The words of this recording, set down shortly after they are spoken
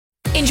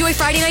Enjoy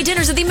Friday night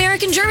dinners at the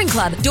American German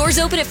Club. Doors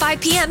open at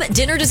 5 p.m.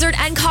 Dinner, dessert,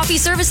 and coffee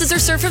services are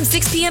served from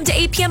 6 p.m. to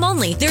 8 p.m.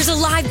 only. There's a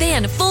live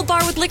band, full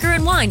bar with liquor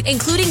and wine,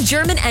 including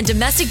German and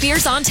domestic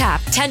beers on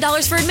tap.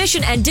 $10 for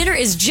admission, and dinner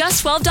is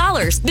just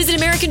 $12. Visit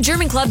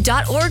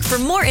AmericanGermanClub.org for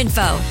more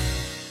info.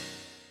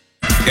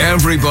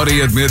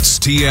 Everybody admits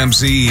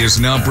TMZ is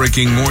now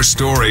breaking more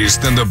stories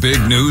than the big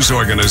news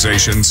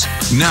organizations.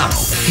 Now,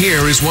 here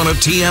is one of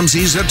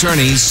TMZ's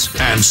attorneys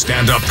and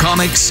stand-up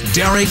comics,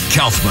 Derek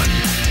Kaufman.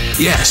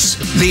 Yes,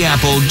 the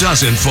apple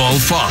doesn't fall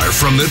far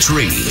from the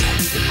tree.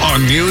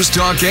 On News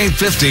Talk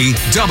 850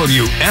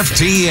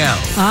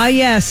 WFTL. Ah,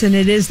 yes, and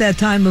it is that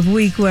time of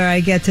week where I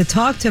get to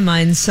talk to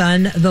my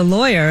son, the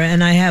lawyer,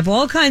 and I have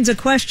all kinds of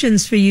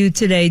questions for you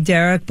today,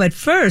 Derek. But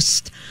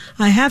first,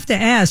 I have to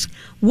ask,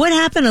 what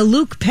happened to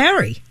Luke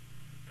Perry?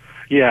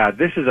 Yeah,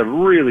 this is a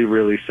really,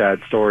 really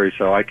sad story.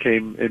 So I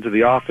came into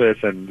the office,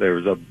 and there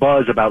was a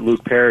buzz about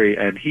Luke Perry,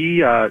 and he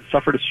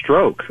suffered a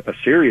stroke, a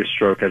serious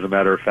stroke, as a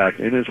matter of fact,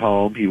 in his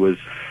home. He was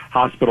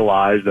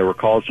hospitalized. There were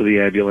calls to the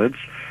ambulance.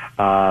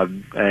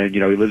 And, you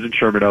know, he lives in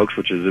Sherman Oaks,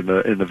 which is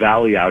in the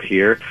valley out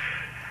here.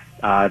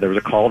 There was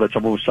a call that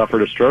someone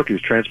suffered a stroke. He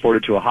was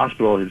transported to a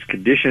hospital. His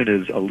condition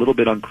is a little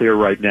bit unclear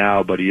right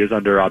now, but he is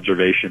under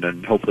observation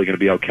and hopefully going to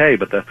be okay.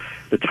 But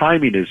the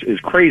timing is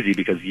crazy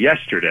because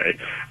yesterday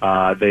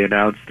they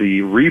announced the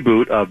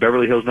reboot of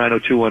Beverly Hills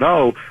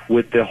 90210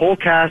 with the whole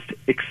cast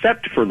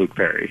except for Luke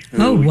Perry,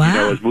 who you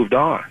know, has moved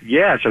on.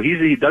 Yeah, so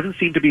he doesn't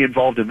seem to be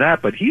involved in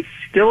that, but he's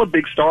still a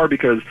big star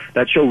because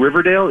that show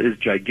Riverdale is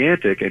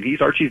gigantic, and he's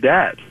Archie's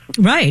dad.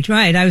 Right.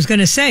 I was going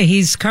to say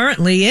he's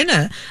currently in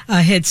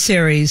a hit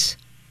series.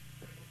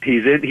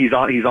 He's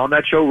on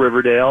that show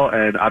Riverdale,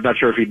 and I'm not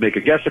sure if he'd make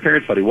a guest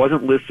appearance, but he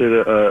wasn't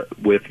listed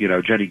with, you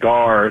know, Jenny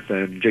Garth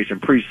and Jason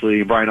Priestley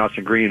and Brian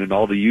Austin Green and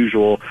all the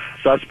usual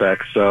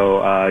suspects.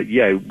 So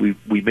yeah,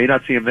 we may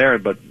not see him there,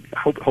 but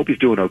hope he's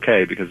doing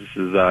okay because this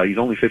is he's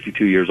only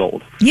 52 years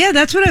old. Yeah,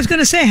 that's what I was going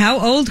to say. How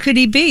old could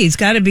he be? He's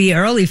got to be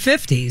early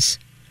 50s.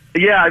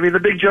 Yeah, I mean, the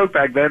big joke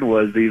back then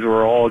was these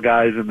were all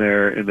guys in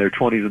their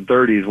 20s and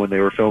 30s when they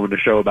were filming the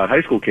show about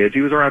high school kids. He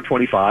was around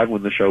 25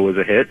 when the show was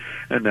a hit,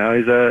 and now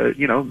he's a,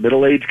 you know,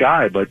 middle-aged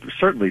guy, but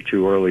certainly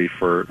too early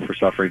for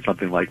suffering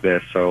something like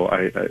this. So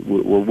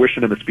we're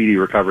wishing him a speedy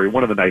recovery.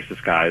 One of the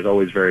nicest guys,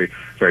 always very,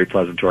 very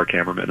pleasant to our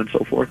cameramen and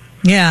so forth.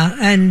 Yeah,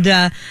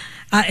 and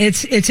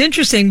it's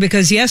interesting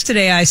because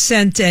yesterday I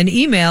sent an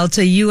email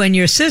to you and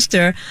your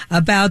sister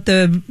about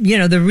the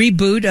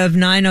reboot of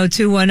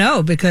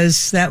 90210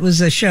 because that was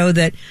a show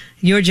that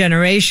your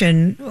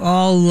generation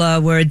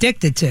all were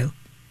addicted to.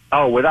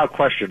 Oh, without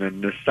question,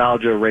 and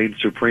nostalgia reigns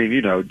supreme.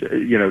 You know,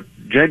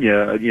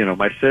 Jenya,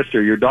 my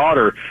sister, your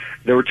daughter.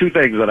 There were two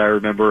things that I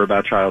remember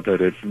about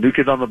childhood. It's New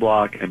Kids on the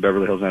Block and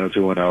Beverly Hills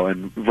 90210,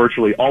 and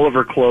virtually all of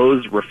her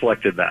clothes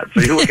reflected that.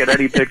 So you look at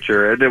any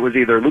picture, and it was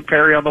either Luke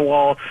Perry on the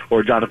wall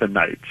or Jonathan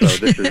Knight. So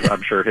this is,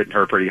 I'm sure, hitting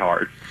her pretty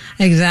hard.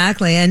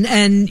 Exactly,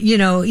 and you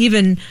know,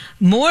 even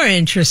more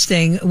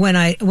interesting when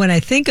I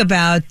think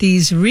about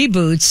these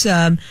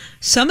reboots.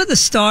 Some of the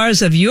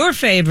stars of your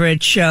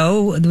favorite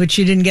show, which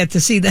you didn't get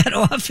to see that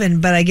often,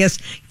 but I guess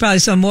you probably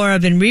saw more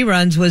of in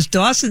reruns, was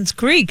Dawson's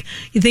Creek.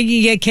 You think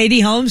you can get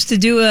Katie Holmes to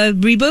do a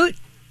reboot?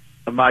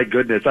 My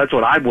goodness, that's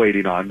what I'm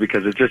waiting on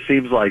because it just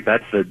seems like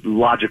that's the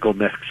logical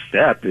next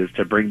step is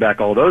to bring back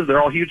all those.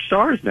 They're all huge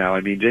stars now.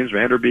 I mean, James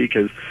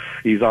Vanderbeek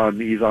he's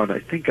on I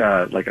think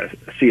like a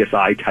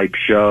CSI type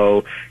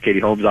show. Katie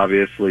Holmes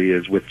obviously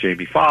is with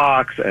Jamie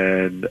Foxx,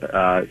 and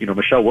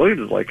Michelle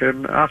Williams is like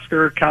an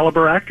Oscar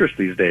caliber actress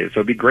these days. So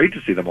it'd be great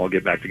to see them all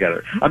get back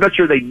together. I'm not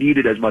sure they need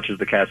it as much as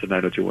the cast of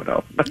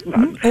 90210.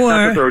 Not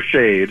to throw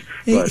shade,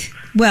 but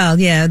well,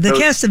 yeah, the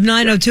cast of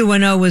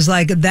 90210 was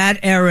like that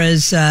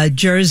era's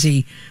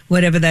Jersey,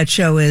 whatever that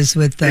show is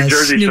with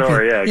Jersey Snoopy.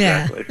 Shore. Yeah,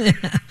 exactly.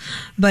 Yeah.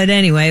 But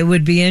anyway, it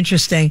would be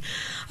interesting.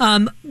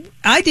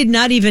 I did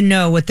not even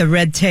know what the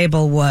Red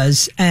Table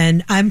was,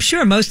 and I'm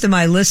sure most of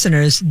my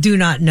listeners do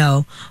not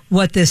know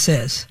what this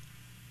is.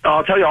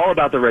 I'll tell you all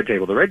about the Red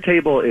Table. The Red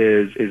Table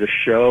is a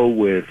show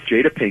with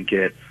Jada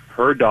Pinkett,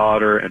 her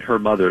daughter, and her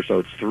mother. So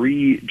it's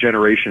three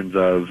generations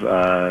of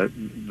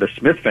the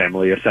Smith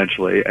family,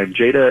 essentially. And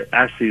Jada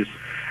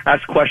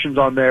asks questions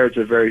on there. It's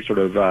a very sort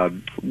of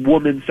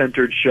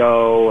woman-centered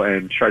show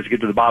and tries to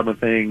get to the bottom of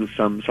things,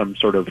 some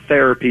sort of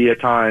therapy at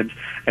times.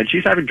 And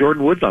she's having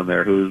Jordan Woods on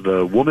there, who's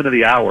the woman of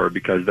the hour,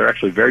 because they're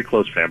actually very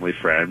close family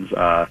friends.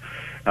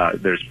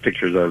 There's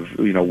pictures of,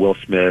 Will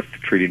Smith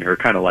treating her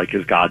kind of like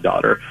his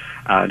goddaughter.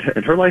 And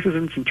her life is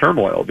in some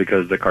turmoil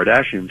because the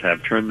Kardashians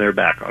have turned their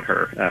back on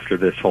her after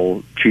this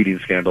whole cheating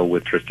scandal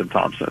with Tristan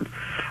Thompson.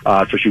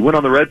 So she went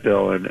on the red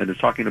pill and is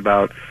talking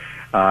about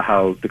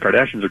how the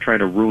Kardashians are trying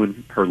to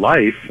ruin her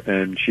life,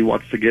 and she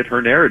wants to get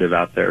her narrative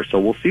out there. So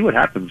we'll see what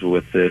happens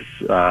with this.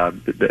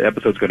 The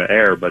episode's going to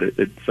air, but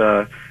it's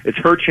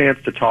her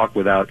chance to talk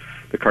without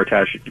the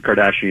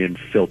Kardashian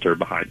filter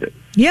behind it.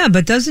 Yeah,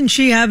 but doesn't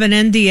she have an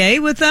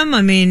NDA with them?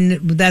 I mean,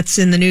 that's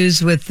in the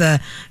news with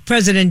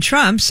President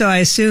Trump, so I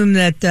assume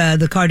that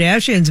the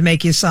Kardashians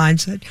make you sign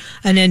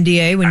an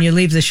NDA when you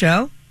leave the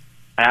show?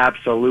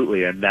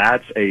 Absolutely, and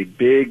that's a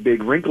big,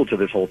 big wrinkle to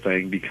this whole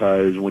thing,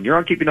 because when you're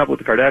on Keeping Up with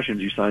the Kardashians,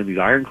 you sign these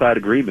ironclad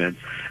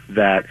agreements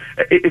that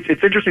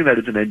it's interesting that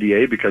it's an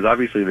NDA, because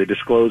obviously they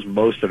disclose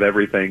most of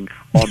everything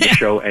on the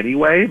show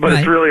anyway, but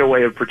It's really a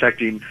way of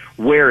protecting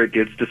where it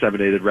gets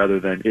disseminated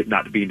rather than it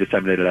not being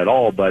disseminated at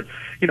all. But,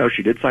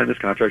 she did sign this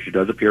contract. She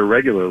does appear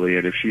regularly,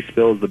 and if she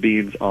spills the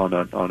beans on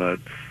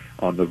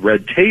the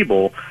red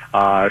table,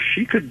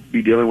 she could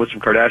be dealing with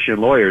some Kardashian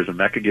lawyers, and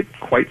that could get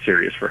quite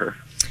serious for her.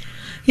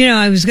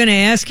 I was going to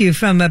ask you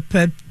from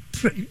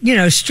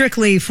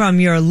strictly from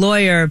your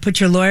lawyer,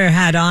 put your lawyer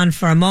hat on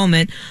for a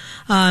moment.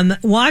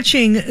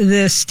 Watching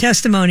this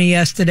testimony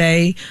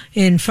yesterday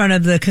in front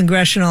of the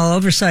Congressional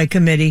Oversight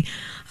Committee,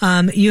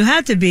 you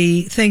had to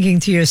be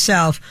thinking to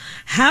yourself,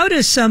 how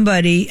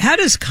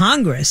does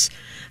Congress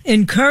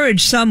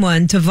encourage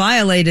someone to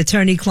violate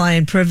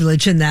attorney-client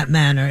privilege in that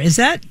manner?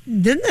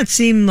 Didn't that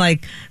seem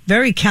like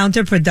very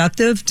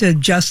counterproductive to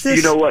justice?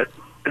 You know what?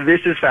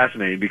 This is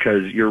fascinating,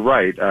 because you're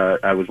right.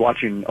 I was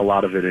watching a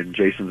lot of it in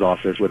Jason's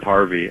office with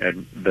Harvey,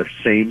 and the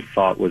same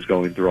thought was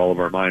going through all of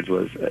our minds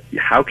was,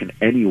 how can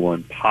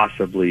anyone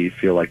possibly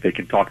feel like they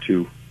can talk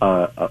to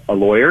a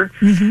lawyer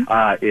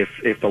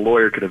if the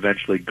lawyer could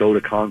eventually go to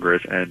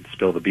Congress and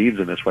spill the beans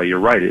in this way? You're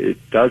right.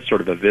 It does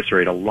sort of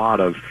eviscerate a lot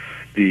of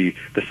the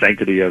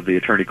sanctity of the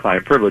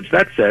attorney-client privilege.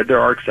 That said, there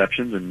are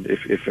exceptions, and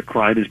if a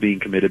crime is being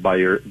committed by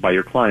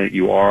your client,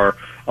 you are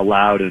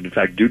allowed and, in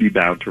fact,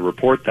 duty-bound to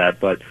report that.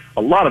 But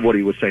a lot of what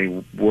he was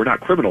saying were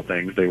not criminal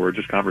things. They were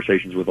just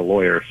conversations with a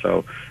lawyer.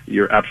 So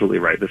you're absolutely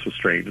right. This was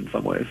strange in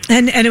some ways.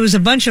 And it was a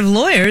bunch of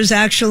lawyers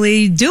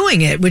actually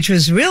doing it, which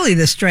was really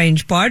the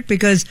strange part,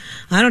 because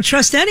I don't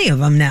trust any of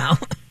them now.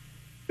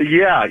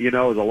 Yeah,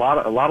 there's a lot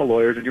of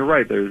lawyers, and you're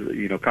right.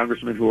 There's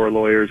congressmen who are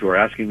lawyers who are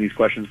asking these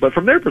questions, but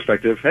from their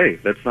perspective, hey,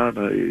 it's not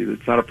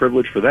a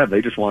privilege for them.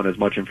 They just want as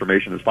much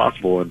information as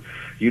possible, and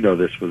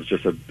this was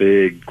just a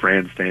big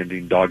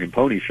grandstanding dog and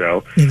pony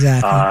show.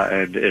 Exactly,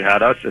 and it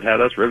had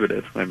us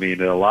riveted. I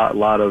mean, a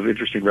lot of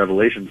interesting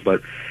revelations,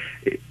 but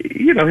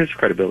his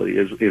credibility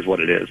is what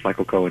it is.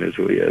 Michael Cohen is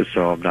who he is,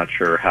 so I'm not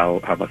sure how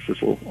much this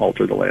will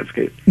alter the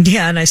landscape.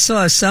 Yeah, and I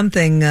saw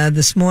something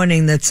this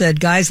morning that said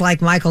guys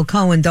like Michael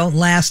Cohen don't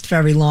last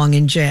very long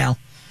in jail.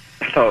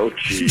 Oh,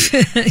 geez.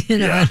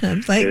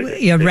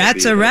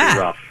 Rat's a rat.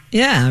 Rough.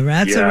 Yeah,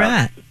 rat's a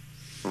rat.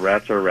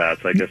 Rats are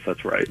rats. I guess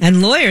that's right.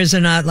 And lawyers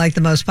are not like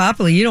the most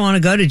popular. You don't want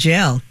to go to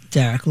jail,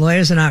 Derek.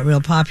 Lawyers are not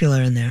real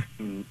popular in there.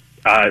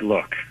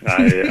 Look,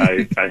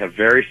 I have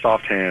very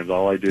soft hands.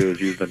 All I do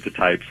is use them to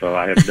type, so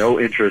I have no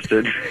interest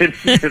in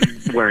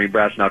wearing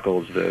brass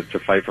knuckles to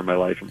fight for my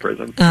life in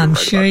prison. I'm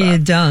sure you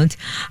don't.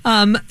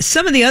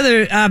 Some of the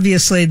other,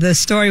 obviously, the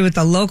story with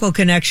the local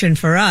connection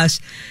for us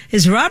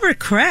is Robert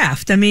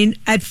Kraft. I mean,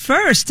 at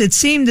first, it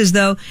seemed as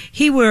though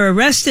he were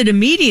arrested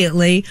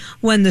immediately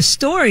when the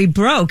story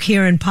broke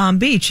here in Palm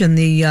Beach in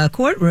the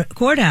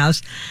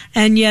courthouse,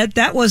 and yet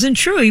that wasn't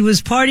true. He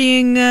was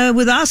partying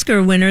with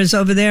Oscar winners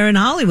over there in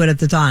Hollywood at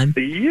the time.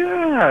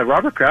 Yeah,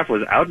 Robert Kraft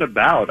was out and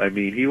about. I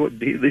mean, he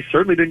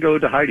certainly didn't go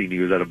into hiding. He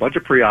was at a bunch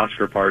of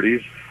pre-Oscar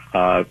parties.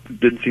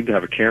 Didn't seem to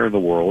have a care in the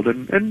world.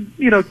 And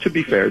to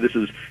be fair,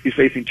 he's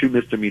facing 2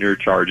 misdemeanor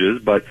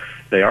charges, but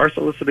they are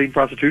soliciting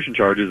prostitution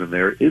charges, and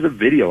there is a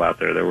video out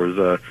there.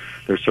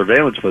 There's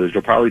surveillance footage.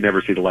 You'll probably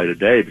never see the light of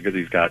day, because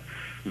he's got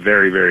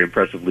very, very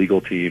impressive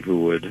legal team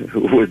who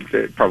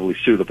would probably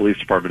sue the police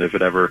department if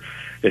it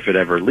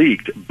ever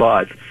leaked.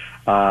 But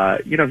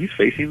he's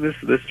facing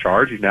this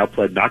charge. He's now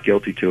pled not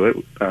guilty to it,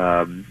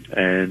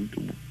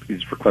 and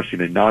he's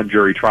requesting a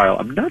non-jury trial.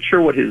 I'm not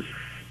sure what his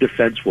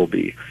defense will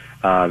be.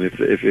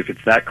 If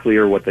it's that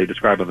clear what they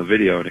describe on the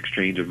video, in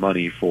exchange of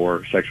money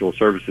for sexual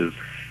services,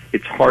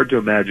 it's hard to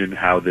imagine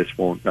how this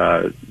won't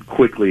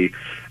quickly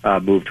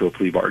move to a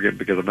plea bargain,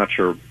 because I'm not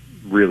sure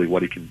really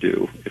what he can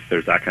do if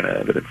there's that kind of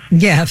evidence.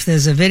 Yeah, if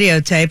there's a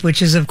videotape,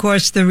 which is, of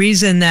course, the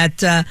reason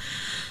that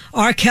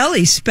R.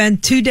 Kelly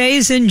spent 2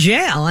 days in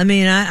jail. I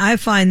mean, I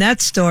find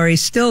that story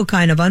still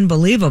kind of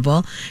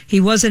unbelievable. He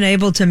wasn't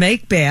able to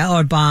make bail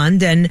or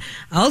bond, and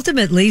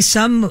ultimately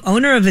some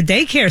owner of a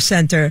daycare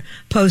center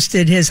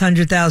posted his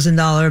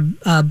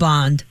 $100,000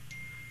 bond.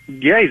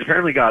 Yeah, he's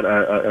apparently got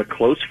a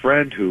close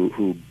friend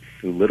who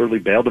literally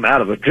bailed him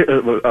out of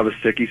a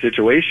sticky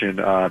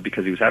situation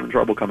because he was having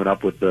trouble coming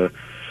up with the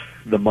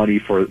money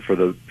for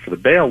the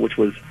bail, which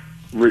was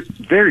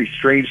very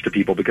strange to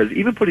people, because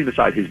even putting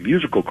aside his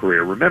musical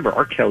career, remember,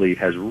 R. Kelly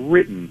has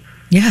written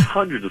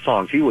hundreds of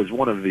songs. He was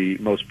one of the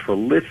most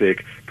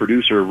prolific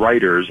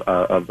producer-writers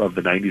of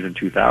the 90s and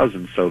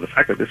 2000s, so the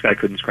fact that this guy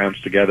couldn't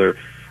scrounge together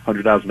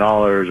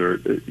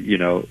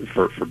 $100,000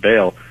 for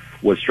bail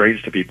was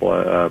strange to people,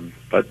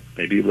 but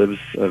maybe he lives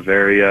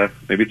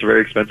maybe it's a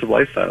very expensive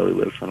lifestyle he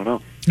lives. I don't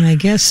know. I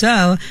guess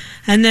so.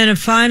 And then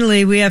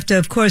finally, we have to,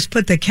 of course,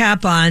 put the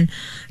cap on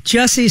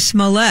Jussie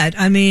Smollett.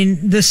 I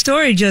mean, the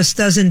story just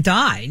doesn't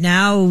die.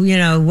 Now,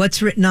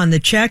 what's written on the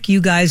check,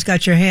 you guys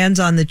got your hands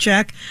on the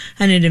check,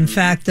 and it in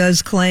fact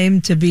does claim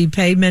to be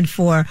payment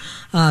for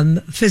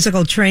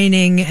physical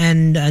training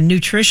and a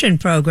nutrition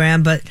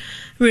program, but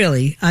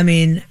Really. I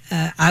mean,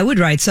 I would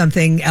write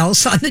something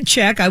else on the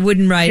check. I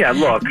wouldn't write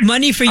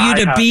money for you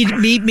to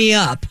beat me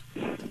up.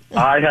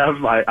 I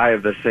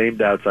have the same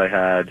doubts I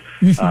had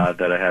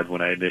that I had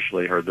when I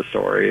initially heard the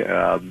story.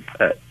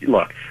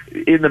 Look,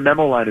 in the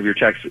memo line of your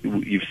checks,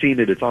 you've seen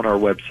it. It's on our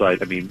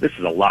website. I mean, this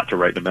is a lot to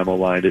write in a memo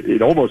line.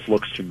 It almost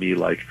looks to me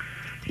like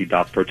he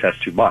doth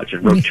protest too much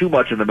and wrote too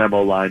much in the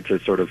memo line to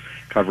sort of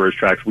cover his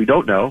tracks. We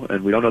don't know,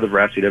 and we don't know the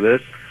veracity of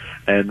this.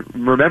 And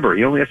remember,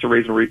 he only has to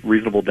raise a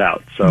reasonable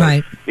doubt.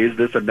 So is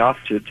this enough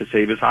to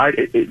save his hide?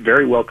 It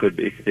very well could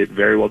be. It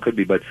very well could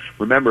be. But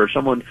remember, if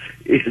someone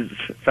is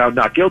found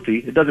not guilty,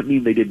 it doesn't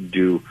mean they didn't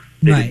do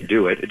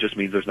it. It just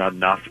means there's not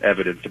enough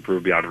evidence to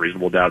prove beyond a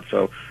reasonable doubt.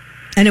 So.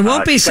 And it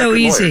won't be so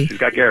easy. He's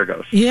got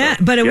Garagos. Yeah,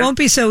 so, but it won't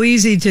be so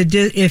easy to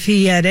do if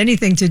he had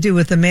anything to do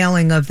with the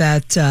mailing of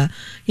that,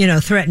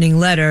 threatening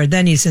letter.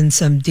 Then he's in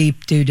some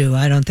deep doo-doo.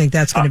 I don't think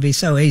that's going to be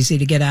so easy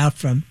to get out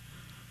from.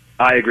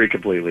 I agree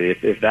completely.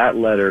 If that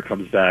letter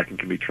comes back and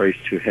can be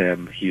traced to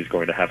him, he's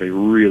going to have a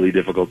really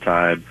difficult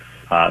time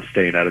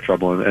staying out of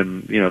trouble.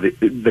 And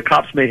the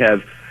cops may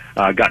have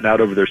gotten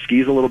out over their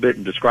skis a little bit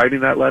in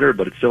describing that letter,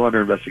 but it's still under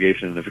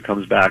investigation. And if it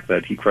comes back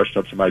that he crushed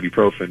up some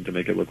ibuprofen to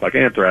make it look like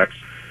anthrax,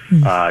 he's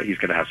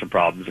going to have some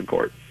problems in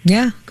court.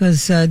 Yeah,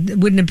 because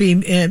wouldn't it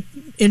be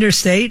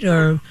interstate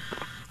or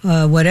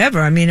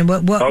whatever? I mean,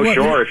 what?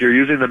 Sure. If you're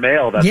using the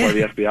mail, that's why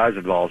the FBI is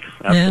involved.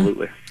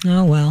 Absolutely. Yeah.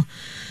 Oh, well.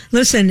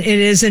 Listen, it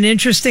is an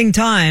interesting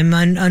time,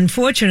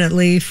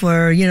 unfortunately,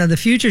 for, the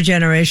future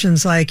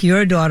generations like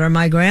your daughter,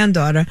 my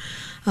granddaughter.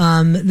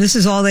 This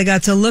is all they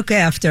got to look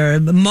after.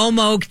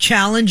 Momo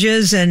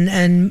challenges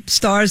and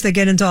stars that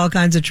get into all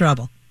kinds of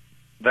trouble.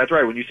 That's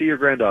right. When you see your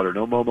granddaughter,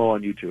 no Momo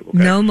on YouTube. Okay?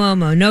 No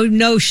Momo.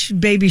 No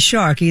baby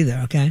shark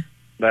either, okay?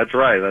 That's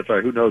right.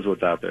 Who knows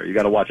what's out there? You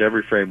got to watch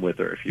every frame with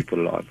her if you put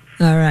it on.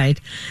 All right.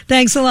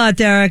 Thanks a lot,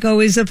 Derek.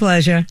 Always a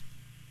pleasure.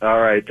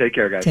 All right. Take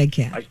care, guys. Take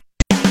care. Bye.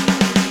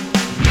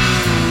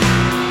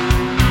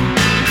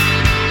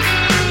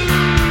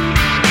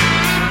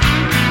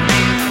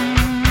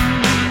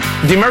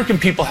 The American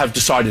people have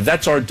decided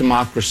that's our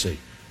democracy.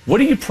 What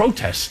are you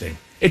protesting?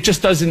 It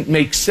just doesn't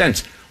make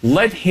sense.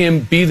 Let him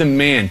be the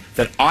man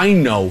that I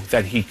know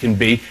that he can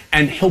be,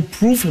 and he'll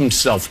prove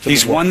himself to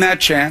He's won that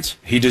chance.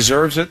 He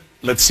deserves it.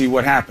 Let's see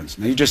what happens.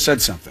 Now, you just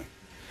said something.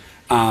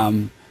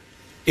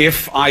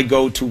 If I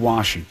go to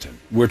Washington,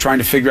 we're trying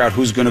to figure out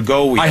who's going to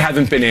go. I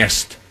haven't been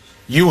asked.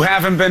 You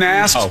haven't been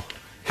asked? Oh.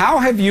 How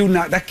have you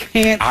not? That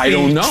can't be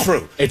don't know.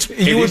 True.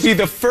 You would be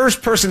the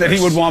first person that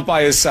he would want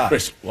by his side.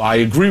 Chris, well, I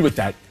agree with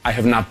that. I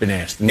have not been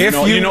asked. And if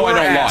you know I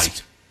don't asked,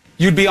 lie.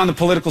 You'd be on the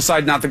political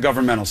side, not the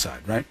governmental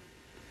side, right?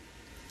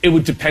 It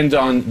would depend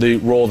on the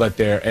role that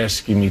they're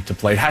asking me to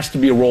play. It has to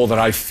be a role that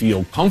I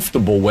feel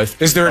comfortable with.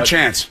 Is there a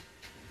chance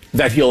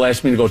that he'll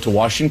ask me to go to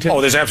Washington?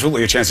 Oh, there's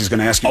absolutely a chance he's going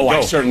to ask you to go.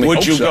 I certainly would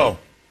hope you so. go?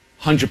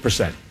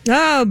 100%.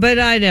 Oh, but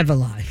I never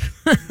lie.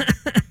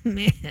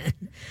 Man.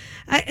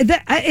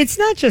 It's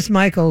not just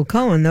Michael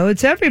Cohen, though.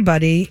 It's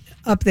everybody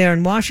up there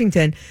in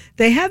Washington.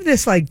 They have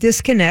this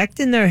disconnect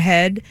in their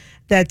head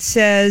that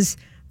says,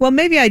 well,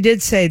 maybe I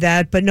did say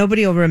that, but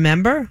nobody will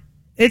remember.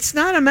 It's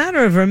not a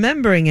matter of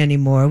remembering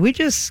anymore. We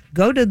just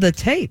go to the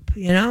tape.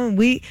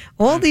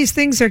 All these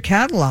things are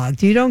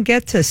cataloged. You don't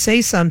get to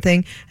say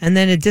something and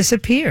then it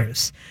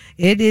disappears.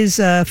 It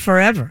is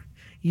forever.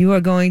 You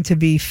are going to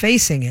be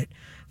facing it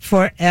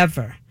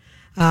forever.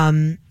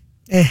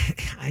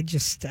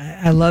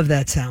 I love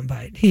that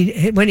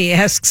soundbite. When he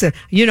asks,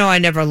 I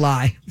never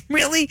lie.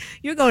 Really?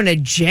 You're going to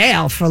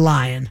jail for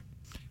lying.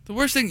 The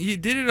worst thing, he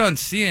did it on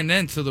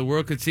CNN so the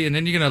world could see, and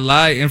then you're going to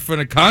lie in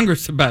front of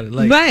Congress about it.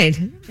 Right.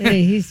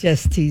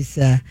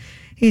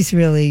 He's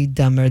really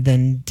dumber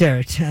than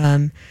dirt.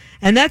 And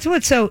that's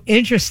what's so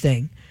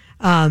interesting,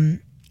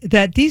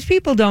 that these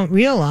people don't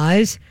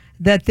realize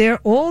that they're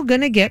all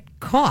going to get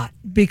caught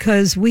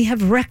because we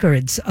have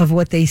records of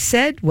what they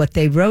said, what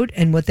they wrote,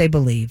 and what they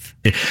believe.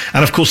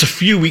 And of course, a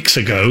few weeks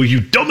ago, you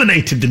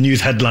dominated the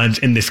news headlines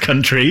in this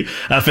country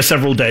for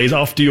several days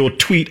after your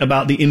tweet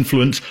about the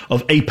influence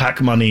of AIPAC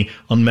money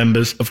on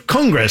members of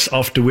Congress,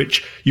 after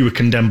which you were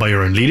condemned by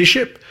your own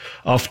leadership,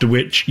 after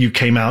which you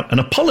came out and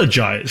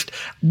apologized.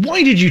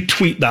 Why did you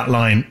tweet that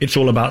line, "It's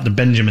all about the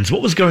Benjamins"?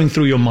 What was going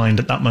through your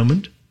mind at that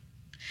moment?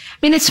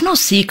 I mean, it's no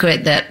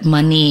secret that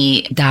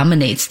money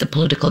dominates the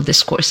political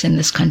discourse in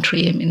this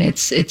country. I mean,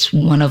 it's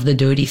one of the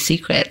dirty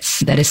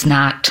secrets that is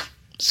not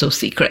so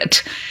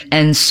secret.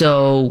 And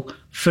so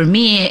for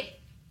me,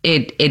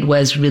 it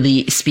was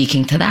really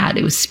speaking to that.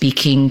 It was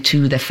speaking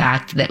to the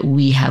fact that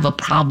we have a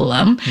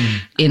problem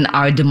in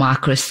our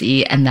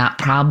democracy, and that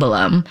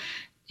problem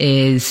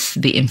is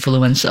the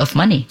influence of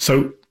money.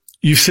 So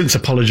you've since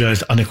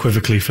apologized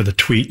unequivocally for the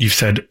tweet. You've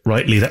said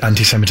rightly that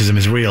anti-Semitism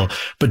is real.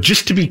 But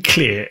just to be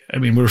clear, I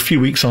mean, we're a few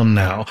weeks on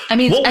now. I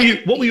mean,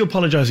 what were you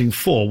apologizing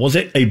for? Was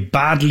it a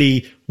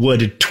badly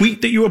worded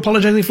tweet that you were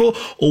apologizing for?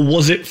 Or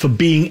was it for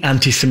being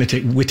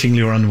anti-Semitic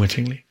wittingly or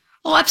unwittingly?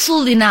 Oh,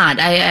 absolutely not.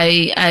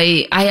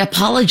 I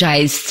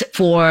apologized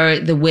for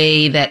the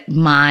way that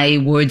my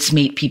words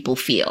made people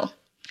feel.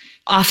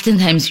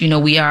 oftentimes,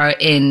 we are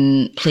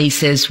in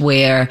places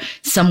where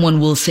someone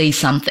will say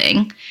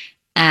something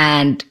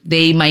and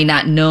they might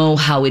not know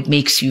how it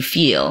makes you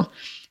feel.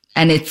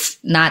 And it's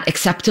not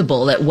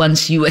acceptable that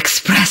once you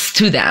express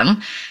to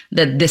them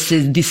that this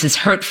is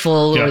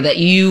hurtful or that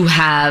you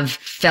have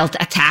felt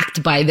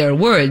attacked by their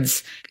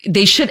words,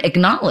 they should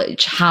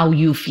acknowledge how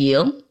you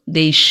feel.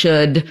 They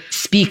should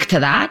speak to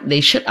that. They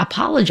should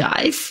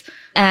apologize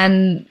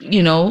and,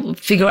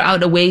 figure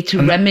out a way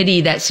to remedy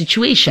that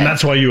situation. And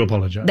that's why you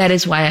apologize. That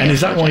is why I apologize. And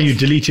is that why you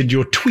deleted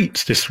your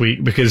tweets this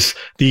week? Because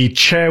the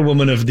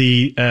chairwoman of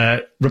the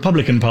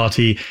Republican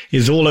Party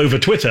is all over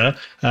Twitter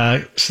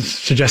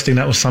suggesting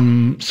that was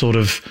some sort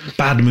of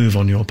bad move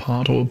on your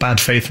part or bad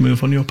faith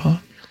move on your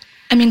part.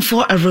 I mean,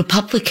 for a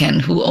Republican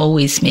who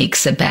always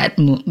makes a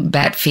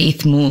bad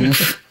faith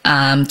move,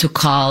 to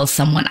call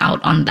someone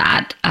out on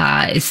that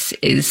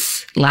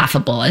is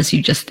laughable, as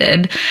you just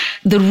did.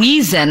 The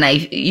reason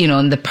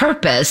the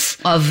purpose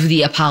of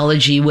the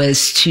apology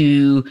was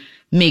to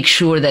make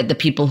sure that the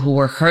people who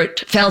were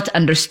hurt felt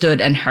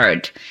understood and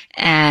heard,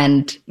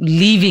 and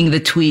leaving the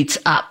tweets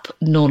up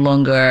no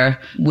longer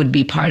would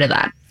be part of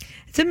that.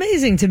 It's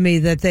amazing to me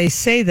that they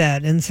say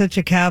that in such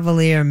a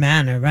cavalier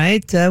manner,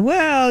 right?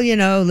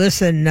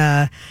 Listen,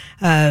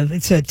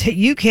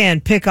 you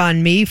can't pick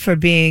on me for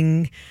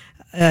being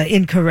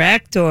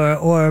incorrect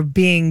or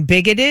being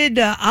bigoted.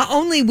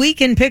 Only we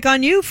can pick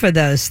on you for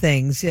those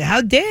things.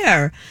 How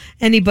dare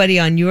anybody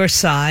on your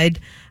side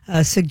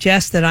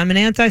suggest that I'm an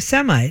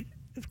anti-Semite?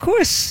 Of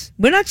course,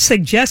 we're not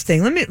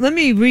suggesting. Let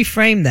me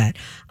reframe that.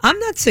 I'm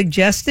not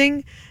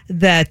suggesting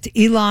that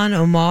Ilhan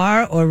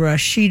Omar or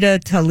Rashida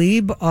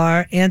Tlaib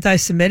are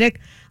anti-Semitic.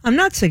 I'm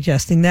not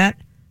suggesting that.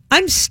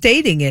 I'm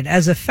stating it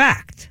as a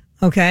fact,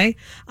 okay?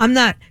 I'm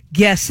not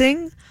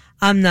guessing.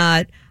 I'm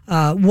not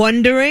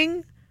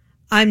wondering.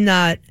 I'm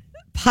not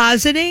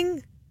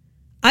positing.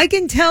 I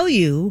can tell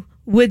you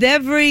with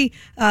every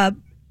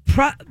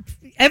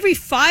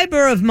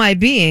fiber of my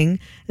being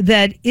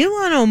that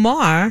Ilhan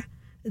Omar,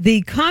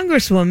 the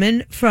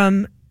congresswoman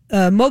from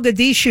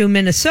Mogadishu,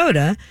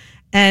 Minnesota,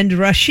 and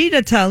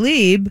Rashida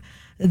Tlaib,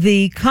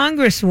 the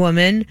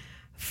congresswoman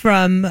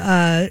from,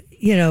 I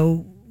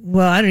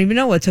don't even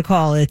know what to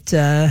call it,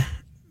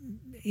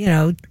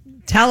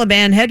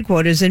 Taliban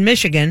headquarters in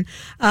Michigan,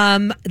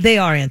 they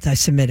are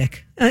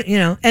anti-Semitic.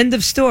 End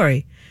of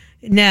story.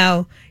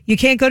 Now, you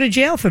can't go to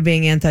jail for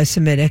being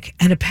anti-Semitic,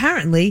 and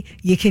apparently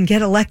you can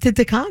get elected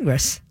to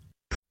Congress.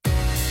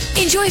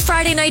 Enjoy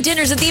Friday night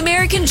dinners at the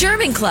American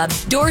German Club.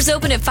 Doors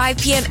open at 5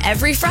 p.m.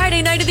 every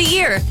Friday night of the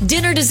year.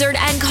 Dinner, dessert,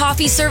 and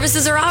coffee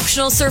services are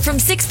optional, served from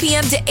 6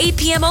 p.m. to 8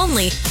 p.m.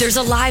 only. There's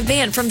a live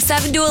band from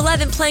 7 to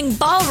 11 playing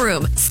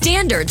ballroom,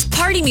 standards,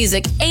 party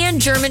music, and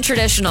German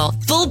traditional.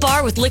 Full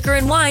bar with liquor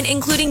and wine,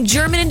 including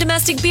German and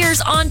domestic beers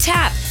on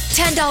tap.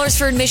 $10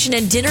 for admission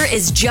and dinner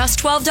is just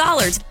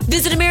 $12.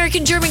 Visit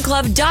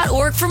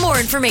AmericanGermanClub.org for more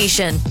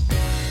information.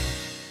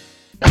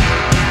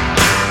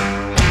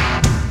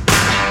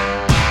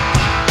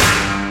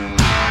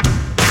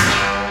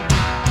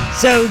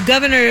 So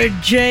Governor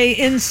Jay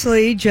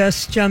Inslee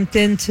just jumped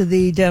into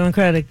the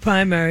Democratic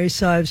primary,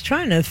 so I was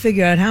trying to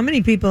figure out how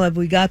many people have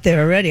we got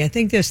there already. I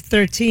think there's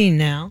 13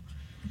 now.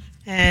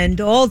 And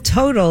all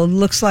total,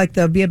 looks like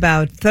there'll be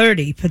about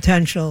 30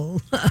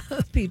 potential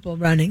people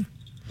running.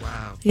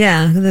 Wow.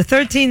 Yeah, the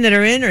 13 that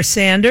are in are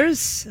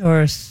Sanders,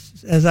 or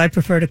as I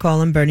prefer to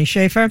call him, Bernie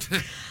Schaefer,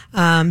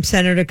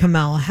 Senator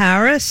Kamala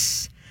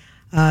Harris,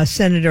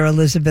 Senator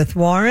Elizabeth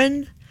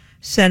Warren,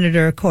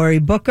 Senator Cory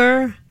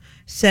Booker,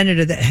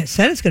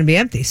 Senate's going to be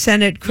empty.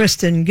 Senate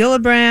Kristen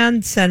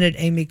Gillibrand, Senate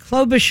Amy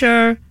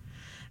Klobuchar.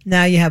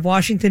 Now you have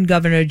Washington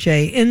Governor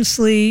Jay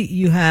Inslee.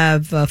 You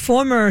have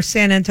former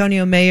San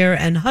Antonio Mayor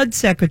and HUD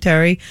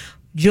Secretary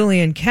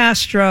Julian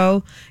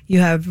Castro. You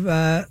have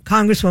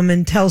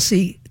Congresswoman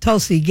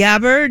Tulsi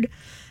Gabbard.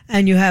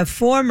 And you have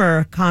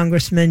former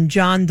Congressman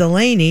John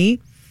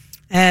Delaney,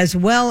 as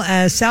well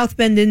as South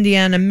Bend,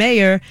 Indiana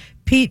Mayor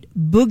Pete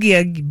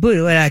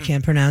Buttigieg. I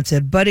can't pronounce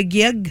it.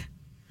 Buttigieg.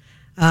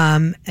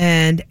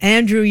 And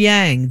Andrew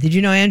Yang. Did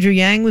you know Andrew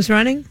Yang was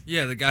running?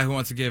 Yeah, the guy who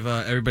wants to give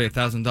everybody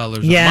 $1,000 a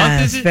month.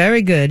 Yes,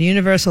 very good.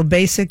 Universal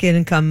basic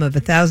income of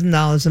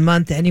 $1,000 a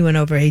month to anyone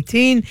over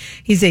 18.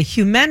 He's a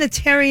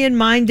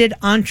humanitarian-minded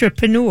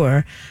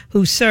entrepreneur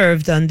who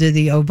served under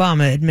the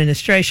Obama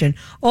administration.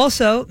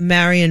 Also,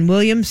 Marianne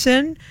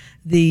Williamson,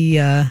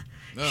 the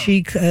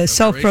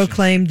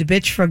self-proclaimed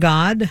bitch for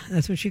God.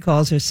 That's what she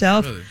calls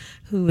herself. Really?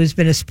 Who has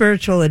been a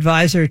spiritual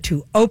advisor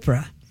to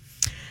Oprah.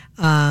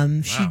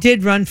 She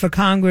did run for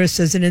Congress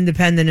as an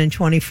independent in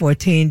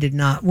 2014, did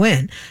not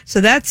win. So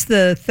that's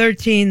the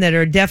 13 that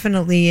are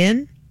definitely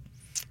in.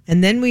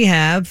 And then we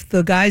have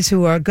the guys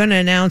who are going to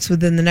announce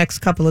within the next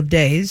couple of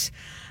days,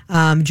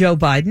 Joe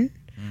Biden,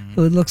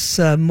 who looks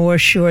more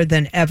sure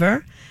than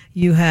ever.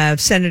 You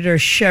have Senator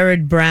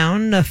Sherrod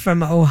Brown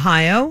from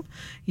Ohio.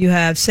 You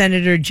have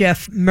Senator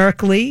Jeff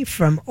Merkley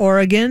from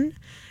Oregon.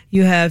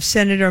 You have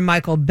Senator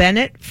Michael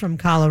Bennet from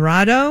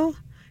Colorado.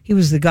 He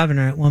was the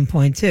governor at one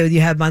point, too.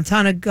 You have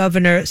Montana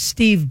Governor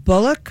Steve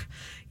Bullock.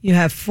 You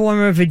have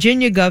former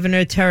Virginia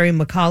Governor Terry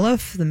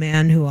McAuliffe, the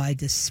man who I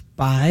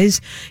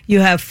despise. You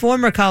have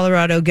former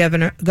Colorado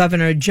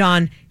Governor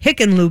John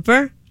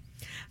Hickenlooper.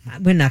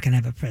 We're not going to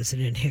have a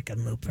President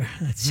Hickenlooper.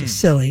 That's just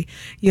silly.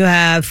 You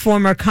have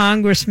former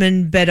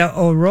Congressman Beto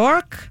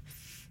O'Rourke.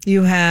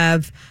 You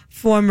have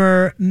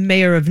former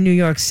Mayor of New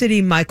York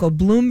City Michael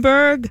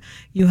Bloomberg.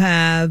 You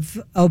have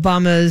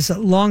Obama's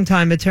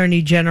longtime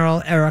Attorney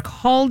General Eric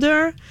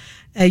Holder.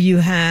 You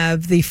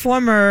have the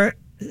former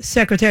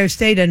Secretary of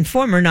State and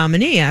former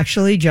nominee,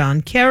 actually,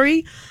 John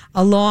Kerry,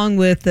 along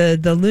with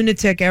the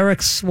lunatic Eric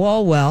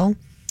Swalwell,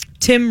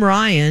 Tim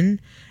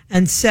Ryan,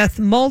 and Seth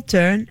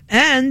Moulton.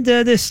 And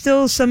there's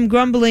still some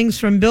grumblings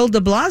from Bill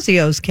de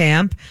Blasio's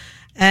camp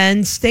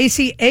and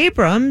Stacey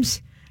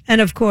Abrams.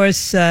 And, of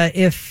course,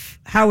 if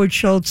Howard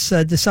Schultz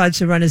decides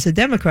to run as a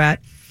Democrat,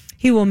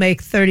 he will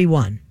make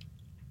 31.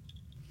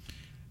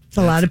 It's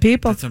a lot of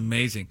people. That's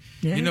amazing.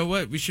 Yeah. You know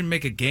what? We should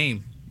make a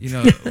game. You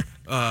know,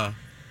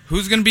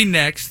 who's going to be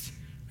next,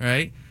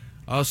 right?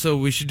 Also,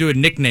 we should do a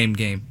nickname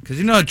game. Because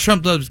you know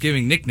Trump loves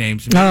giving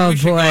nicknames. Maybe we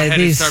should go ahead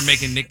and start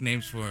making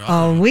nicknames for him.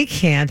 Oh, we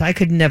can't. I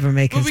could never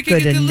make as good a nickname.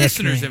 We could get the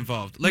listeners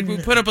involved. Like, we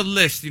put up a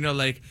list, you know,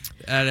 like,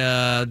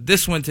 at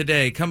this one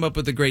today, come up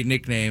with a great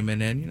nickname,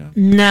 and then, you know.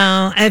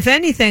 No, if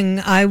anything,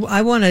 I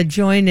want to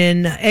join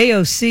in.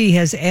 AOC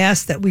has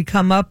asked that we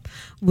come up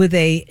with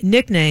a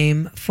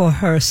nickname for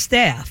her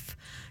staff.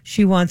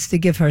 She wants to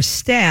give her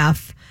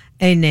staff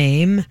a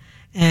name,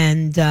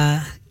 and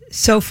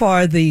so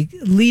far the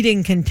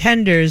leading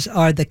contenders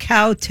are the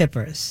Cow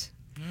Tippers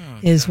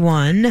is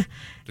one,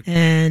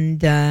 and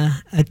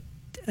the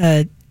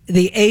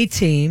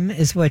A-Team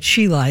is what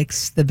she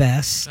likes the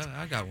best.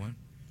 I got one.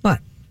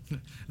 What?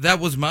 That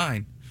was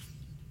mine.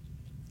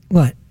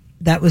 What?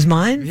 That was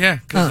mine? Yeah,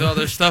 because all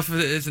their stuff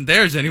isn't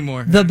theirs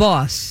anymore. The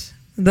Boss.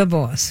 The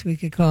Boss. We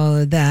could call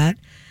it that.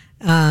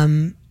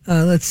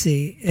 Let's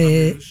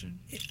see.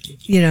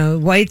 You know,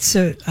 whites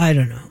are, I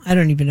don't know. I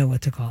don't even know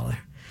what to call her.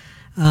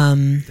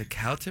 The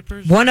Cow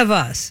Tippers? One of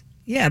us.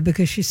 Yeah,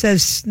 because she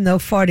says no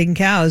farting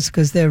cows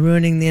because they're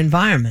ruining the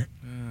environment.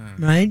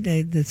 Right?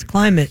 This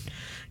climate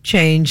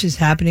change is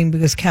happening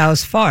because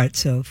cows fart.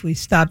 So if we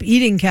stop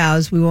eating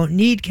cows, we won't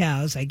need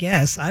cows, I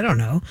guess. I don't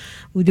know.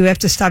 Do we have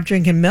to stop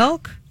drinking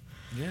milk?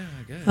 Yeah,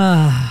 I guess.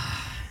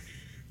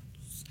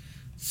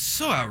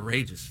 So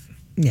outrageous.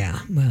 Yeah,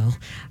 well,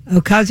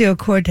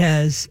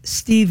 Ocasio-Cortez,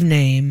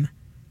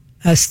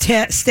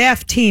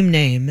 staff team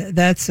name.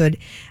 That's what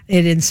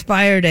it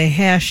inspired, a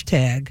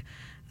hashtag.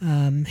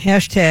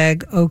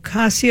 Hashtag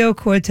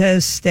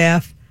Ocasio-Cortez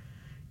staff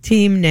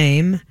team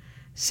name.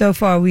 So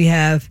far we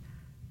have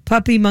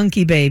Puppy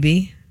Monkey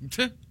Baby,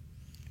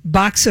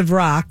 Box of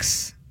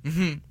Rocks,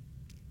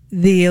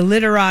 the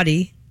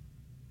Illiterati,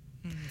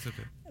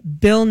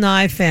 Bill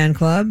Nye Fan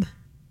Club,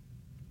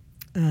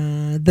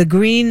 the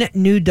Green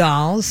New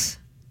Dolls,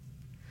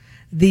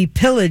 the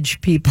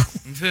Pillage People.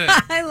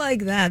 I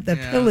like that. The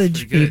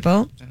Pillage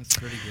People. That's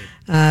pretty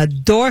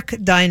good. Dork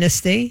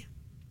Dynasty,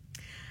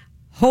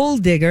 Hole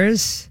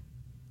Diggers,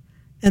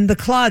 and the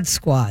Clod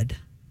Squad.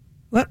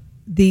 What?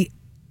 The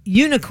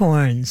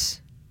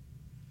Unicorns.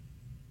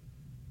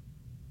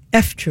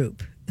 F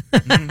Troop.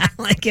 I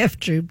like F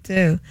Troop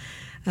too.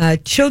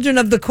 Children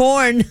of the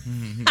Corn.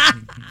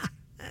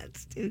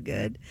 That's too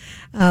good.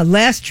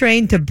 Last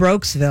Train to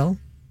Brokesville.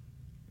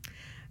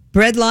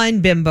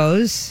 Breadline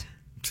Bimbos.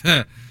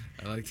 I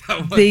like that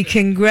one. The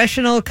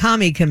Congressional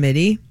Commie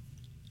Committee.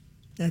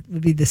 That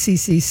would be the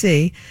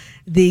CCC.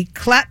 The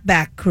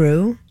Clapback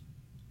Crew.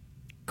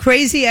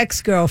 Crazy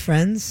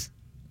Ex-Girlfriends.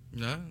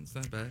 No, it's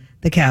not bad.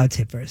 The Cow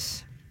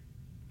Tippers.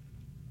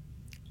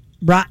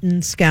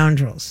 Rotten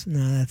Scoundrels.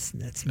 No, that's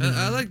me.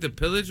 I like the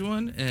Pillage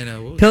one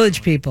and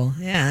Pillage People.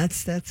 Yeah,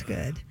 that's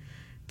good.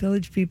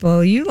 Pillage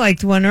People. You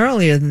liked one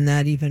earlier than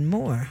that, even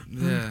more.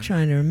 Yeah. I'm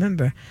trying to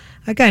remember.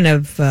 I kind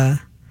of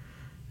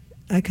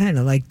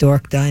like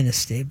Dork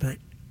Dynasty, but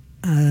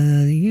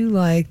you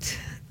liked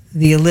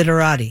the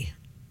Illiterati.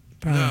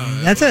 Probably.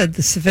 No, that's a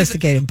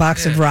sophisticated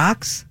Box of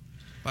Rocks.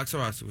 Box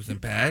of Rocks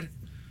wasn't bad.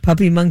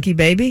 Puppy Monkey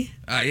Baby.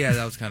 Yeah,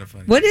 that was kind of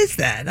funny. What is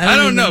that? I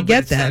don't know.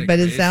 Get that, but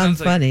it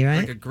sounds funny, right?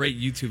 Like a great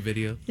YouTube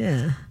video.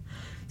 Yeah.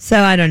 So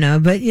I don't know,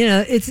 but you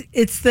know,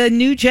 it's the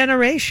new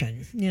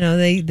generation. You know,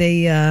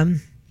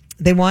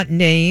 they want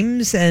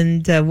names,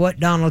 and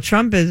what Donald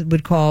Trump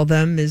would call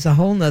them is a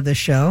whole nother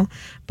show.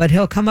 But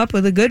he'll come up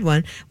with a good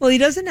one. Well, he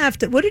doesn't have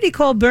to. What did he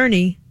call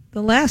Bernie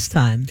the last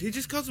time? He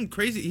just calls him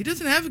Crazy. He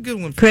doesn't have a good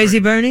one. For Crazy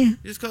Bernie. He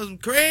just calls him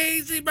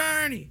Crazy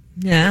Bernie.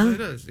 Yeah. That's what he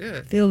does.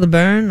 Yeah. Feel the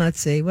burn. Let's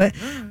see.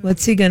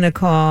 What's he gonna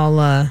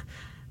call?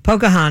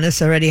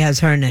 Pocahontas already has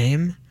her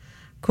name.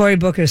 Cory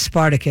Booker's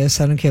Spartacus.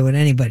 I don't care what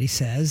anybody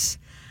says.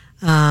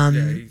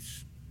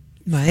 He's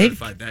right.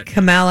 that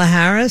Kamala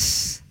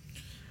Harris.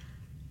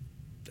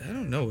 I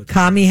don't know.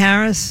 Kami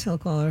Harris. He'll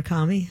call her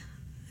Kami.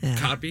 Yeah.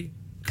 Copy?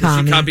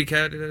 Kami. Is she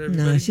copycatted everybody?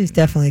 No, she's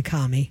definitely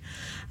Kami.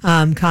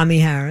 Kami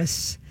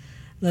Harris.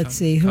 Let's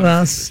see. Who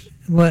else?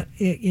 What,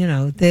 you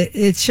know,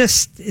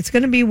 it's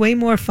going to be way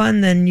more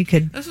fun than you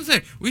could. That's what I'm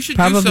saying. We should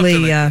probably do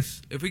something like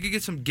this. if we could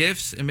get some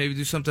gifts and maybe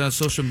do something on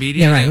social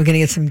media. Yeah, right. We're gonna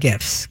get some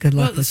gifts. Good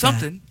luck with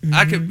something. that.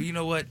 I could. You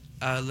know what?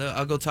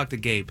 I'll go talk to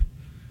Gabe.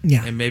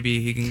 Yeah, and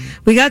maybe he can.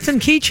 We got some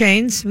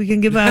keychains. We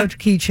can give out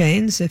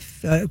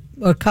keychains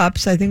or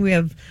cups. I think we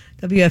have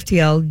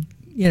WFTL.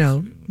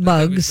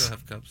 Mugs. We still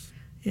have cups.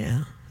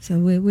 Yeah. So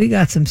we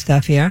got some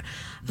stuff here.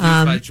 Used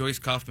by Joyce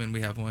Kaufman,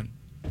 we have one.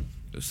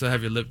 You'll still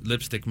have your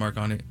lipstick mark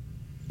on it.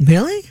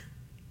 Really?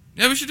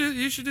 Yeah,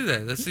 you should do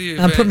that. Let's see.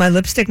 I'll put my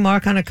lipstick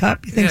mark on a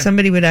cup. You think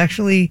somebody would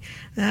actually?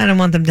 I don't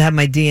want them to have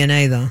my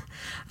DNA though.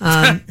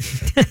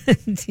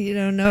 You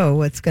don't know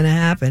what's going to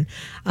happen.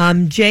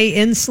 Jay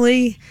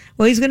Inslee.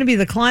 Well, he's going to be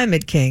the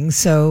climate king,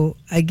 so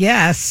I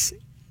guess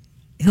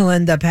he'll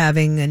end up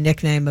having a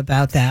nickname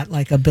about that,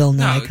 like a Bill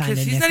Nye kind of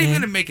nickname. He's not even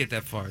going to make it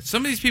that far.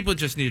 Some of these people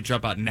just need to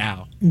drop out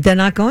now. They're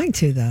not going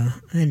to, though,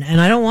 and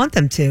I don't want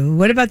them to.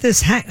 What about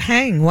this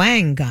Hang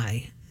Wang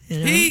guy?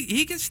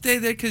 He can stay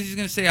there because he's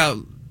going to say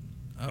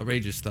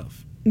outrageous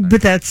stuff.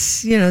 But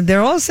that's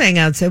they're all saying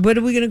outside.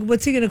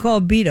 What's he gonna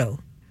call Beto?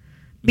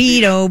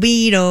 Beto.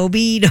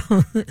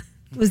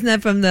 Wasn't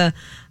that from the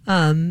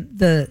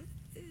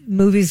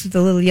movies with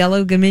the little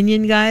yellow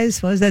Dominion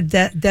guys? What was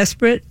that?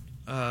 Desperate.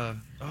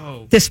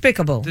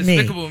 Despicable Me.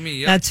 Despicable Me.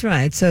 Yeah. That's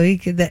right. So he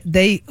could.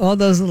 All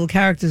those little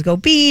characters go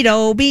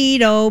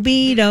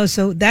Beto.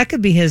 So that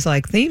could be his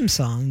theme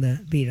song, the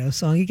Beto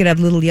song. He could have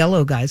little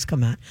yellow guys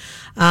come out.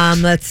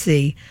 Let's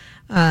see.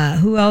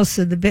 Who else?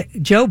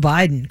 Joe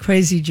Biden,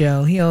 Crazy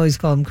Joe. He always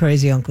called him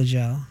Crazy Uncle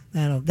Joe.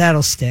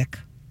 That'll stick.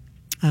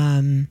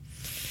 Amy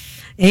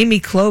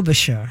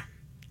Klobuchar.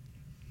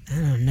 I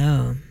don't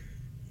know.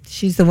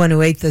 She's the one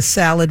who ate the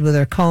salad with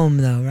her comb,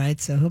 though,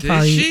 right? So he'll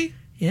probably. Did she?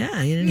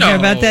 Yeah, you didn't hear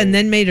about that, and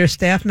then made her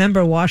staff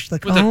member wash the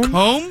comb. With a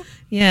comb?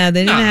 Yeah,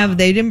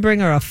 they didn't bring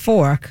her a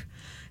fork,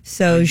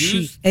 so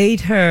she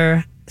ate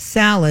her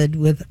salad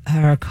with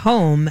her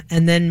comb,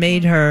 and then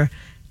made her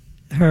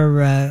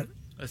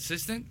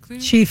assistant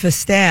cleaner? Chief of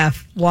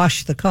staff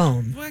wash the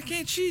comb. Why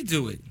can't she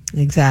do it?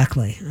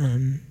 Exactly.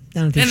 I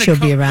don't think she'll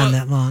be around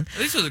that long.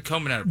 At least it was a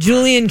combing out of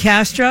Julian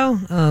Castro.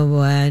 Oh,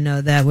 boy, I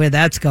know where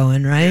that's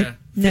going, right?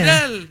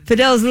 Yeah.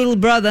 Fidel's little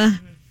brother.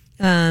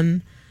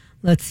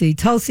 Let's see.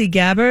 Tulsi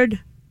Gabbard.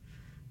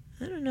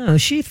 I don't know.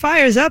 She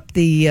fires up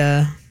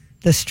the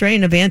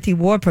strain of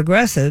anti-war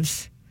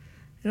progressives.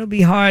 It'll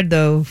be hard,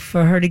 though,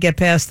 for her to get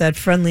past that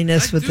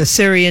friendliness with the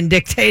Syrian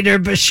dictator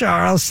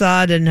Bashar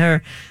al-Assad and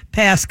her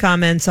past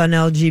comments on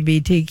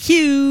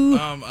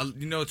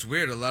LGBTQ. It's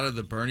weird. A lot of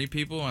the Bernie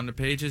people on the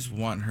pages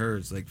want her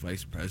as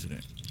vice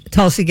president.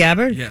 Tulsi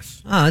Gabbard?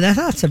 Yes. Oh, that's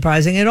not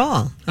surprising at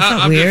all. That's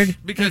not weird.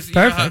 Because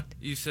that's perfect.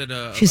 You said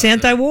she's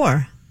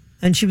anti-war,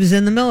 and she was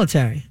in the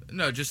military.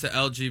 No, just the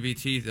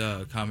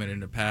LGBT comment in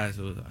the past.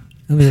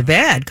 It was a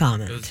bad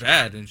comment. It was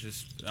bad, and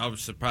I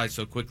was surprised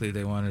so quickly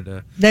they wanted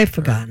to. They've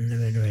forgotten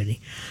it already.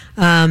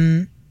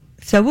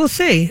 So we'll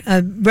see.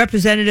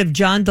 Representative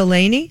John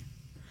Delaney.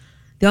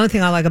 The only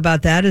thing I like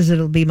about that is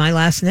it'll be my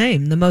last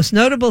name. The most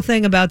notable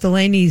thing about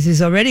Delaney is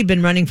he's already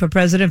been running for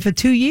president for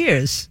 2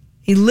 years.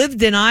 He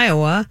lived in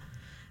Iowa,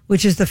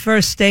 which is the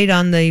first state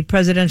on the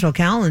presidential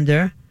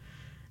calendar.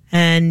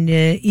 And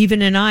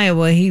even in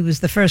Iowa, he was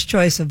the first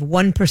choice of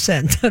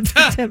 1% of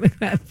the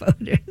Democrat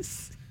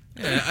voters.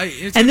 Yeah,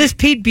 and this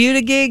Pete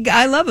Buttigieg,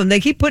 I love him. They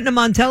keep putting him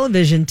on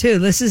television, too.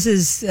 This is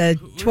his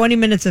 20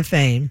 minutes of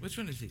fame. Which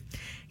one is he?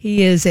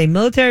 He is a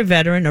military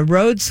veteran, a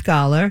Rhodes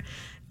Scholar,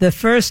 the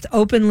first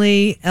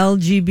openly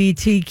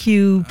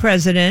LGBTQ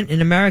president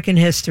in American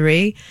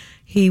history.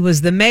 He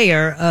was the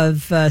mayor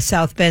of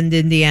South Bend,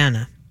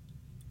 Indiana.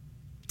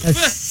 A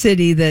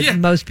city that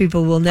most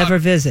people will never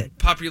visit.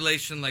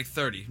 Population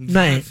 30.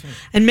 Right.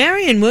 And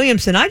Marianne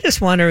Williamson, I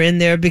just want her in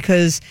there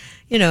because,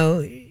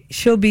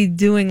 she'll be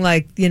doing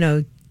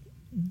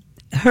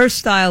her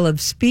style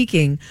of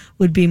speaking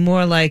would be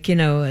more like,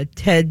 a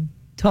TED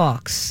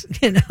Talks,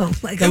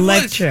 like a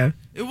lecture.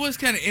 It was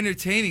kind of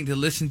entertaining to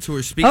listen to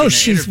her speak. Oh,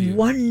 she's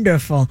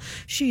wonderful.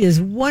 She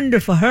is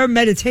wonderful. Her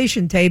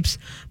meditation tapes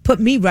put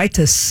me right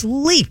to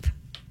sleep.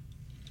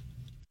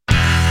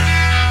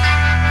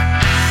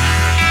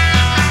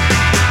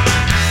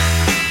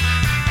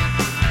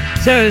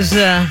 So it was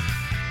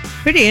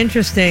pretty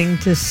interesting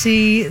to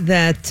see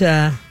that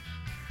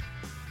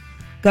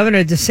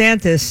Governor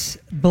DeSantis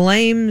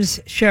blames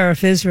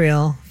Sheriff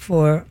Israel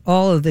for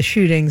all of the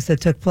shootings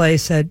that took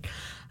place at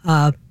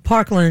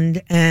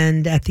Parkland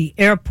and at the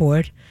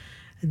airport.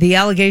 The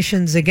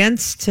allegations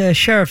against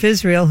Sheriff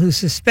Israel, whose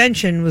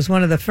suspension was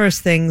one of the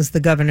first things the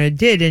governor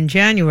did in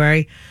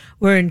January,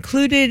 were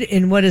included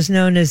in what is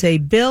known as a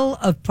bill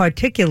of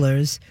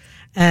particulars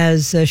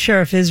as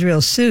Sheriff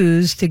Israel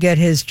sues to get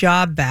his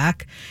job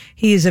back.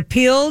 He has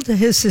appealed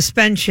his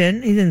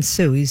suspension. He didn't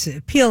sue. He's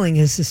appealing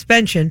his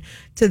suspension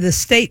to the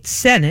state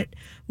Senate,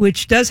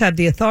 which does have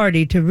the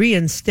authority to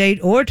reinstate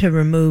or to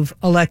remove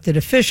elected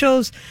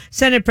officials.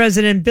 Senate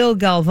President Bill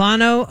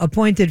Galvano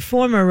appointed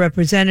former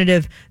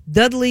Representative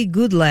Dudley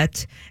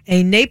Goodlett,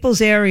 a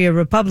Naples area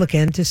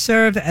Republican, to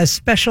serve as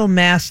special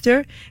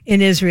master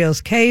in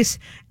Israel's case,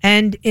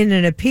 and in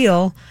an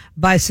appeal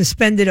by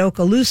suspended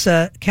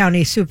Okaloosa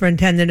County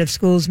Superintendent of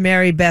Schools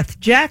Mary Beth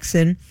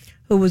Jackson,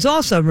 who was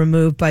also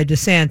removed by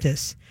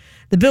DeSantis.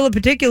 The bill of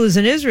particulars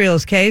in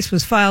Israel's case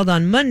was filed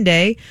on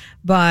Monday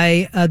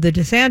by the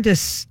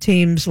DeSantis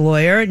team's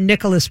lawyer,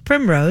 Nicholas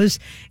Primrose,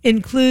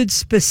 includes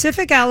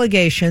specific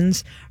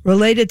allegations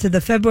related to the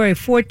February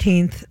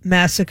 14th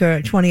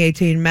massacre,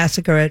 2018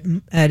 massacre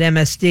at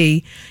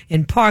MSD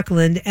in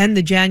Parkland, and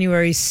the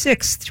January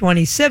 6th,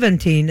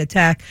 2017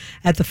 attack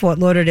at the Fort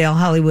Lauderdale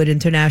Hollywood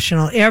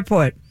International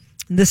Airport.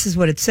 This is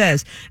what it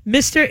says.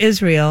 Mr.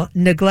 Israel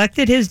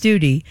neglected his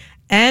duty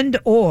and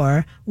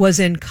or was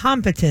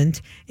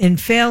incompetent in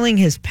failing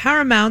his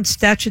paramount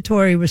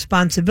statutory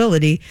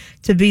responsibility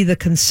to be the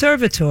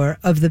conservator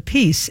of the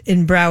peace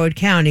in Broward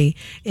County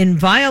in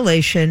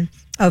violation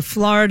of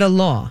Florida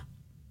law.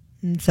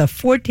 It's a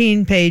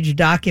 14-page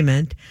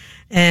document,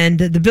 and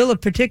the bill of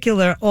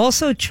particular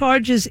also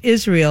charges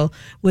Israel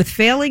with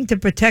failing to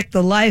protect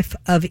the life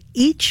of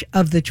each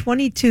of the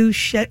 22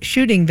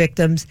 shooting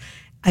victims,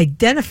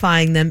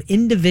 identifying them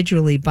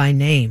individually by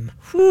name.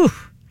 Whew.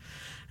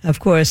 Of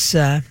course,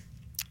 the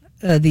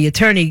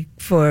attorney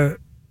for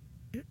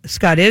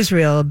Scott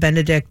Israel,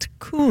 Benedict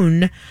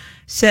Kuhn,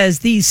 says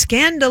these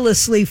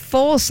scandalously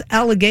false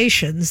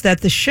allegations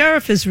that the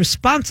sheriff is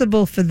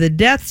responsible for the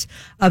deaths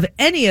of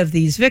any of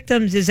these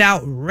victims is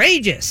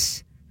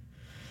outrageous.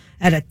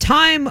 At a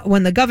time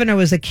when the governor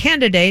was a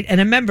candidate and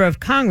a member of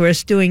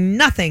Congress doing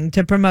nothing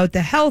to promote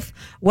the health,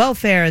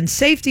 welfare, and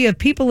safety of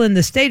people in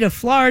the state of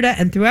Florida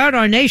and throughout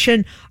our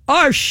nation,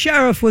 our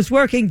sheriff was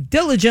working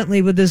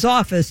diligently with his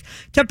office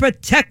to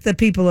protect the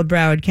people of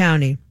Broward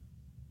County.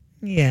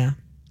 Yeah.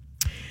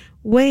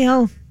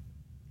 Well,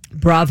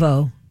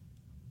 bravo,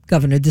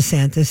 Governor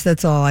DeSantis.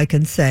 That's all I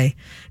can say.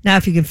 Now,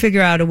 if you can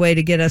figure out a way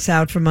to get us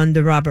out from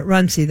under Robert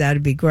Runcie,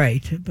 that'd be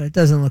great, but it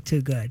doesn't look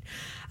too good.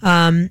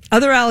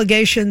 Other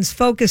allegations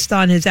focused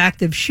on his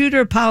active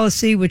shooter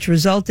policy, which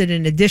resulted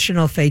in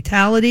additional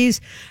fatalities.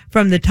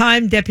 From the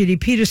time Deputy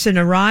Peterson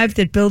arrived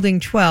at Building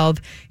 12,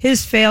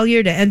 his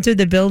failure to enter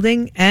the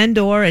building and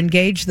or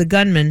engage the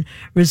gunman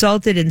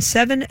resulted in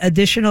 7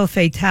 additional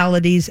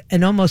fatalities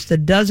and almost a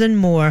dozen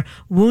more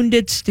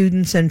wounded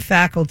students and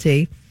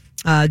faculty.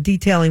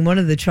 Detailing one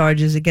of the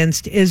charges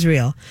against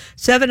Israel.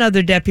 7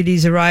 other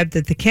deputies arrived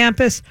at the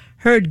campus,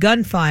 heard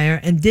gunfire,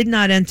 and did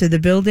not enter the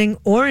building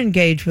or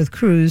engage with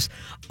crews,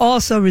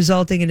 also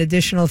resulting in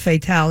additional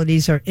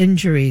fatalities or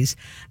injuries.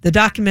 The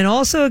document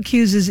also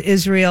accuses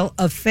Israel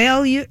of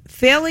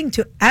failing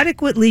to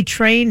adequately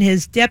train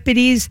his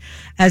deputies,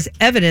 as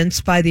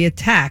evidenced by the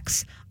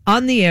attacks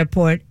on the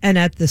airport and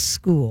at the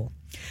school.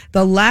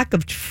 The lack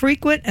of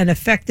frequent and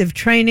effective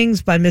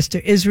trainings by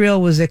Mr.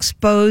 Israel was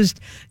exposed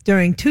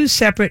during 2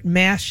 separate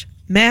mass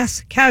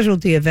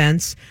casualty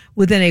events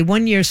within a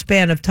 1-year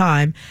span of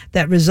time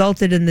that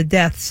resulted in the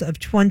deaths of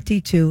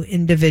 22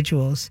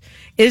 individuals.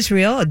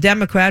 Israel, a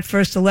Democrat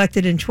first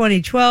elected in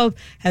 2012,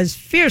 has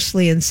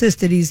fiercely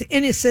insisted he's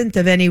innocent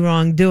of any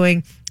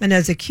wrongdoing and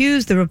has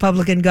accused the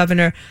Republican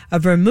governor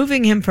of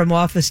removing him from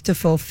office to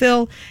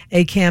fulfill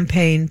a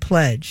campaign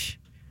pledge.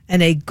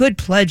 And a good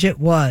pledge it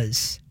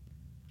was.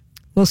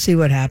 We'll see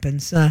what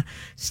happens.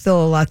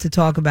 Still a lot to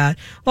talk about.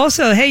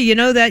 Also, hey, you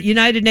know that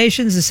United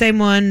Nations, the same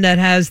one that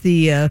has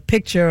the a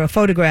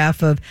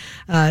photograph of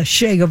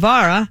Che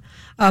Guevara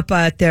up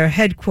at their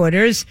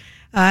headquarters,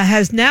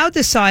 has now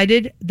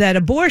decided that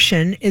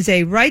abortion is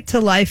a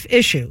right-to-life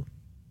issue.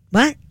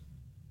 What?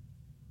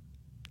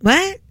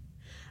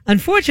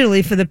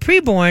 Unfortunately, for the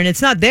preborn,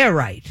 it's not their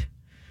right.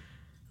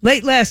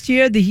 Late last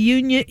year, the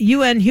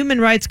UN Human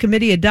Rights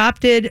Committee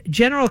adopted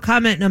General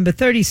Comment Number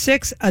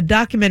 36, a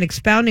document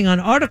expounding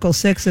on Article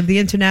 6 of the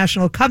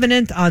International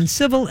Covenant on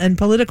Civil and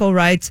Political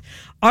Rights.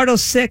 Article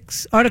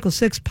 6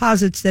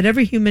 posits that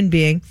every human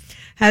being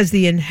has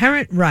the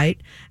inherent right,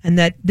 and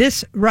that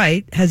this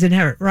right has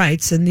inherent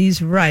rights, and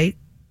these rights,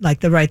 like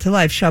the right to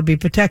life, shall be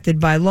protected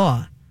by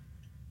law.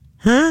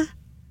 Huh?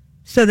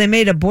 So they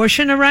made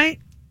abortion a right?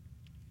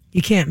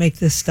 You can't make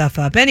this stuff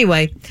up.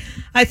 Anyway,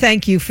 I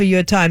thank you for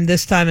your time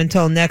this time.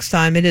 Until next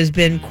time, it has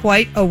been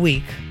quite a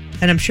week,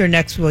 and I'm sure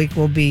next week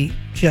will be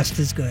just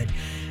as good.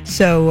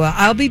 So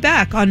I'll be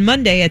back on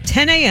Monday at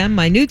 10 a.m.,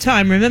 my new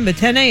time. Remember,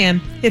 10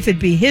 a.m., if it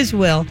be his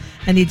will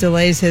and he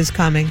delays his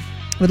coming.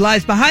 What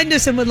lies behind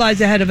us and what lies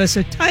ahead of us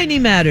are tiny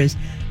matters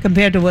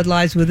compared to what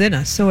lies within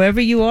us. So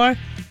wherever you are,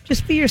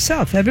 just be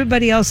yourself.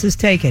 Everybody else is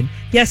taken.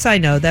 Yes, I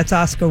know, that's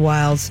Oscar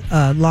Wilde's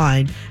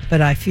line,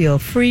 but I feel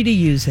free to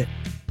use it.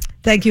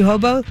 Thank you,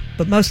 Hobo,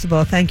 but most of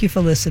all, thank you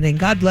for listening.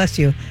 God bless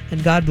you,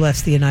 and God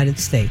bless the United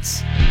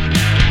States.